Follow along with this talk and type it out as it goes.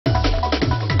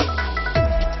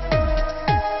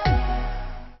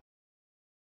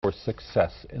for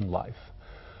success in life.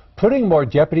 Putting more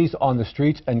deputies on the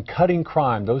streets and cutting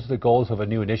crime, those are the goals of a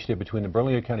new initiative between the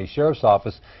Bernalillo County Sheriff's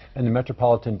Office and the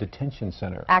Metropolitan Detention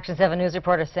Center. Action 7 News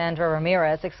reporter Sandra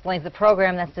Ramirez explains the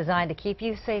program that's designed to keep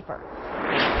you safer.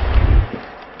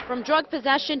 From drug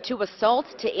possession to assault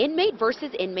to inmate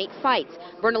versus inmate fights,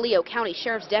 Bernalillo County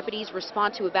Sheriff's deputies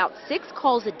respond to about 6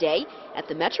 calls a day at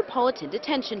the Metropolitan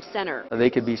Detention Center. They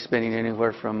could be spending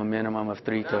anywhere from a minimum of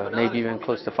 3 to maybe even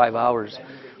close to 5 hours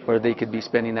where they could be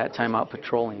spending that time out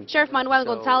patrolling. Sheriff Manuel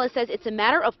Gonzalez says it's a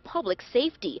matter of public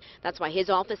safety. That's why his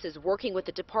office is working with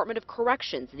the Department of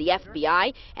Corrections, the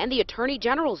FBI, and the Attorney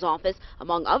General's office,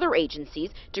 among other agencies,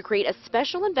 to create a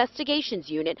special investigations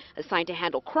unit assigned to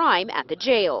handle crime at the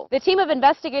jail. The team of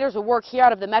investigators will work here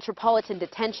out of the Metropolitan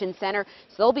Detention Center,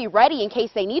 so they'll be ready in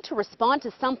case they need to respond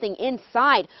to something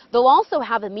inside. They'll also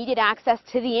have immediate access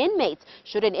to the inmates,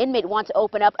 should an inmate want to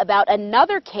open up about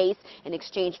another case in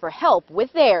exchange for help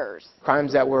with theirs.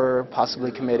 Crimes that were possibly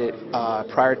committed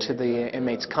prior to the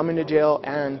inmates coming to jail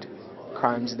and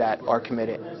crimes that are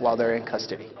committed while they're in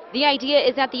custody. The idea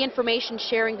is that the information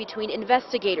sharing between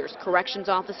investigators, corrections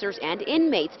officers, and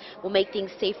inmates will make things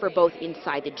safer both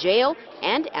inside the jail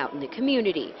and out in the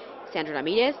community. Sandra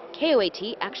Ramirez,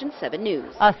 KOAT, Action 7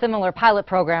 News. A similar pilot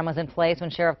program was in place when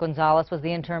Sheriff Gonzalez was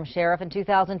the interim sheriff in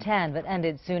 2010, but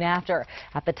ended soon after.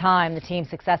 At the time, the team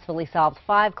successfully solved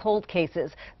 5 cold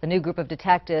cases. The new group of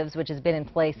detectives, which has been in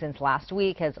place since last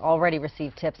week, has already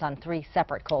received tips on 3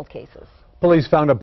 separate cold cases. Police found a